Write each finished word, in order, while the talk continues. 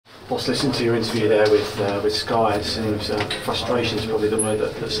Boss, listening to your interview there with Sky, it seems frustration is probably the word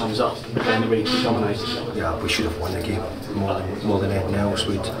that sums up the game that we dominated. Yeah, we should have won the game more than anything else.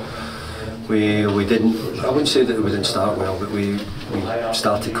 We didn't. I wouldn't say that we didn't start well, but we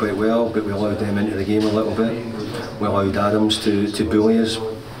started quite well. But we allowed them into the game a little bit. We allowed Adams to bully us.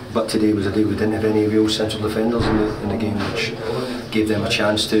 But today was a day we didn't have any real central defenders in the game, which gave them a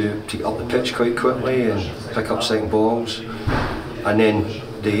chance to get up the pitch quite quickly and pick up second balls. And then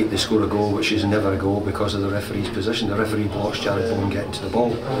they score a goal, which is never a goal because of the referee's position. The referee blocks Jared Bowen getting to the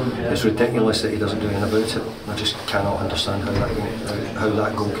ball. It's ridiculous that he doesn't do anything about it. I just cannot understand how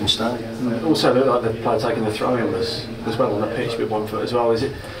that goal can stand. Also, looked like the player taking the throw-in was well on the pitch with 1 foot as well. Is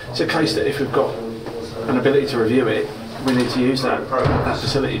it a case that if we've got an ability to review it, we need to use that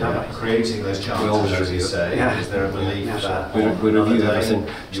facility, don't we? Creating those chances, we always review it. Is there a belief that we review everything?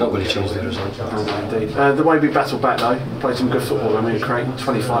 It's not going to change the result. No, indeed. The way we battled back though, played some good football. I mean, creating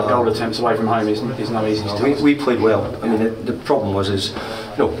 25 goal attempts away from home is no easy task. We played well. I mean, the problem was we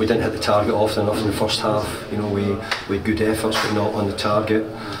didn't hit the target often enough in the first half. We had good efforts, but not on the target.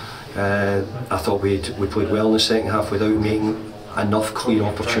 I thought we played well in the second half without making enough clear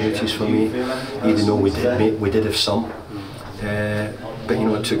opportunities for me, even though we did have some. But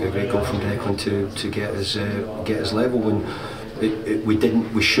it took a great goal from Declan to get us level, and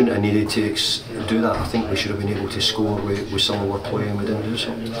we shouldn't have needed to do that. I think we should have been able to score with some of our play, and we didn't do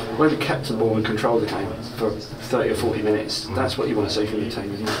so. When we kept the ball and controlled the game for 30 or 40 minutes, that's what you want to see from your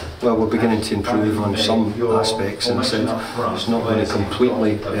team, isn't it? Well, we're beginning to improve on some aspects, and I said it's not going to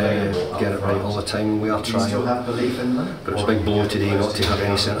completely get it right all the time. We are trying, but it was a big blow today not to have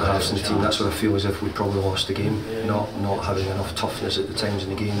any centre halves in the team. That's what I feel as if we probably lost the game, not having enough toughness at the times in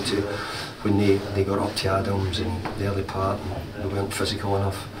the game to when they got up to Adams in the early part. And we weren't physical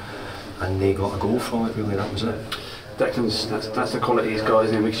enough, and they got a goal from it. Really, that was it. Declan's that's the quality he's got,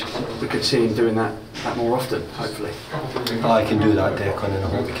 isn't it? We could see him doing that more often, hopefully. I can do that, Declan, and I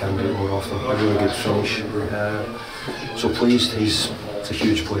hope he can do it more often. A really good finish. So pleased, he's a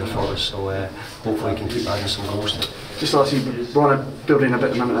huge player for us. So hopefully he can keep adding some goals to it. Just like you, Brian, building a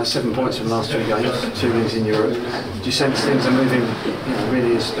bit of momentum. That's 7 points from the last 3 games, 2 wins in Europe. Do you sense things are moving,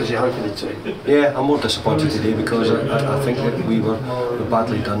 really as you're hoping it to? Yeah, I'm more disappointed today because I think that we were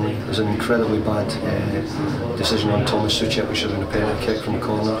badly done. It was an incredibly bad decision on Thomas Suchek, which should have been a penalty kick from the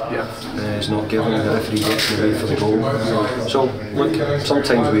corner. It's not given. The referee gets in the way for the goal. So look,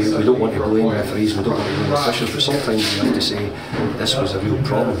 sometimes we don't want to blame referees, we don't want to blame officials, but sometimes you have to say this was a real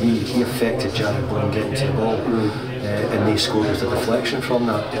problem. He affected Jared Bowen getting to the ball. And they scored with a deflection from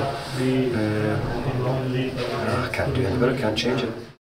that. I can't do anything about it, can't change it.